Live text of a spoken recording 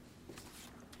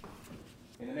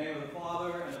In the name of the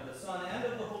Father, and of the Son, and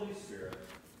of the Holy Spirit.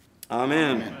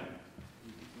 Amen. Amen.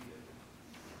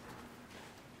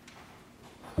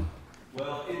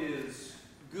 Well, it is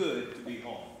good to be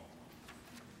home.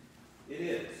 It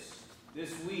is.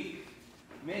 This week,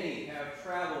 many have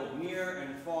traveled near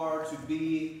and far to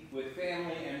be with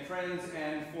family and friends,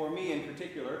 and for me in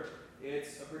particular,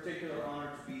 it's a particular honor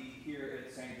to be here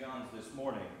at St. John's this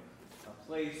morning, a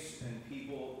place and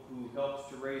people who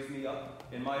helped to raise me up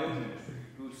in my own ministry,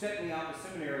 who sent me out to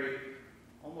seminary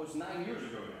almost 9 years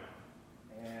ago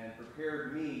now, and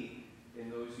prepared me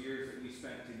in those years that we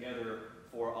spent together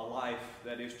for a life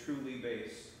that is truly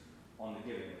based on the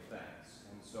giving of thanks.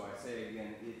 And so I say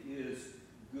again, it is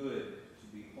good to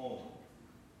be home.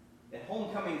 And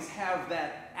homecomings have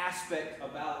that aspect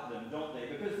about them, don't they?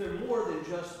 Because they're more than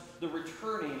just the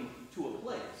returning to a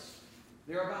place.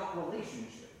 They're about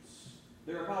relationships.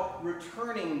 They're about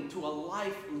returning to a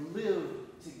life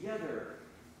lived together.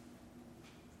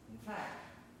 In fact,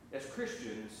 as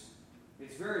Christians,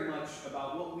 it's very much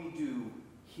about what we do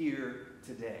here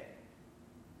today.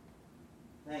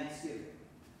 Thanksgiving.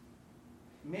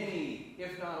 Many,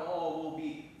 if not all, will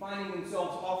be finding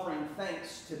themselves offering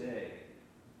thanks today.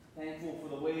 Thankful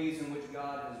for the ways in which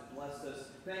God has blessed us.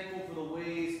 Thankful for the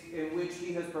ways in which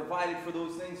He has provided for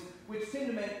those things which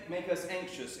tend to make us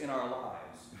anxious in our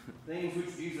lives. Things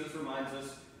which Jesus reminds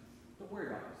us, don't worry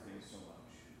about these things so much.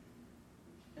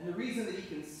 And the reason that He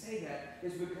can say that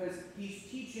is because He's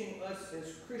teaching us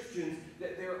as Christians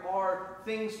that there are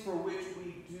things for which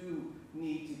we do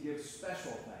need to give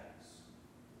special thanks.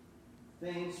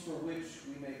 Things for which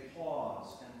we may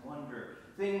pause and wonder.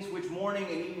 Things which morning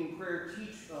and evening prayer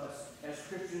teach us as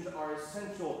Christians are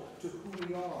essential to who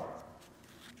we are.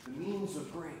 The means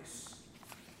of grace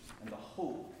and the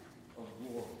hope of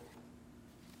glory.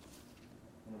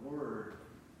 In a word,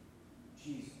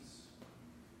 Jesus.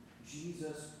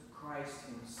 Jesus Christ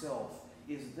Himself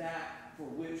is that for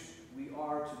which we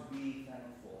are to be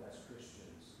thankful as Christians.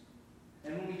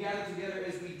 And when we gather together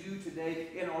as we do today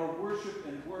in our worship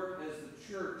and work as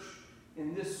the church,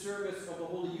 in this service of the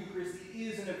Holy Eucharist, it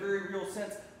is in a very real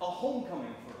sense a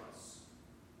homecoming for us.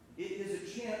 It is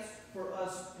a chance for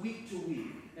us week to week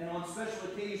and on special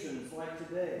occasions like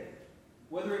today,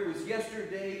 whether it was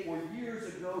yesterday or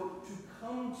years ago, to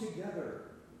come together,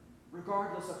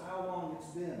 regardless of how long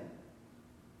it's been,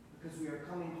 because we are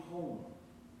coming home.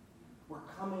 We're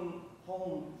coming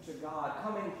home to God,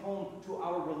 coming home to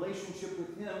our relationship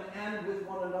with Him and with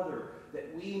one another,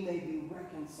 that we may be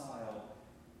reconciled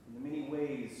in the many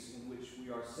ways in which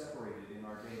we are separated in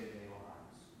our day-to-day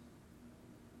lives.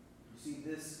 You see,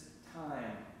 this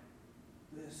time,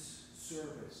 this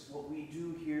service, what we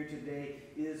do here today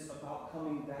is about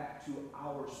coming back to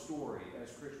our story as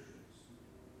Christians.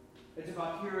 It's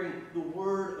about hearing the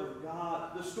Word of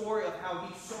God, the story of how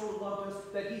He so loved us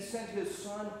that He sent His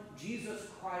Son, Jesus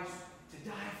Christ, to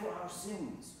die for our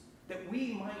sins, that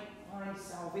we might find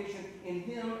salvation in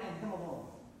Him and Him alone.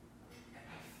 And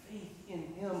by faith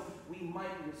in Him, we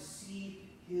might receive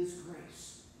His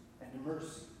grace and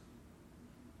mercy.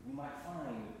 We might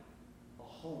find a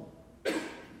home.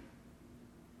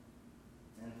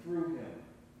 And through Him,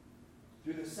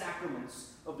 through the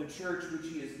sacraments of the church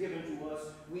which He has given to us,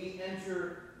 we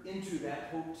enter into that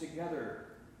hope together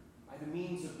by the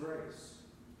means of grace.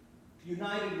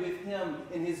 United with Him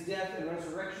in His death and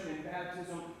resurrection and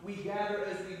baptism, we gather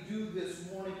as we do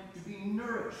this morning to be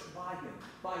nourished by Him,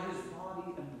 by His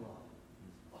body and blood.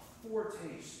 A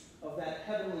foretaste of that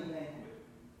heavenly banquet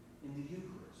in the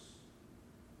Eucharist,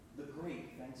 the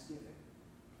great Thanksgiving.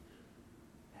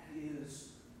 That is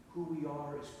who we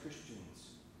are as Christians.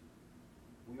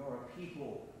 We are a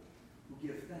people who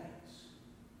give thanks.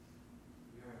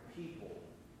 We are a people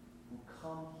who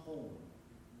come home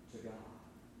to God.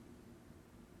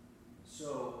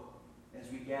 So,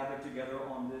 as we gather together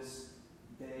on this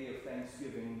day of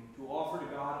Thanksgiving to offer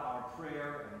to God our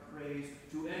prayer and praise,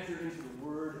 to enter into the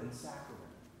Word and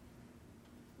sacrament,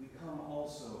 we come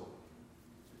also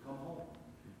to come home.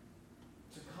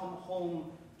 To come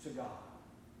home to God.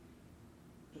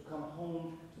 To come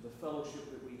home to the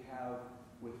fellowship that we have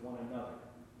with one another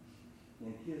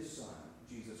in His Son,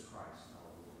 Jesus Christ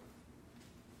our Lord.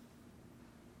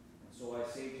 And so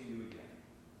I say to you again,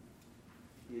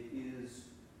 it is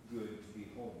good to be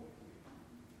home with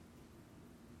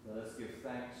you. Let us give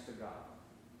thanks to God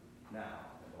now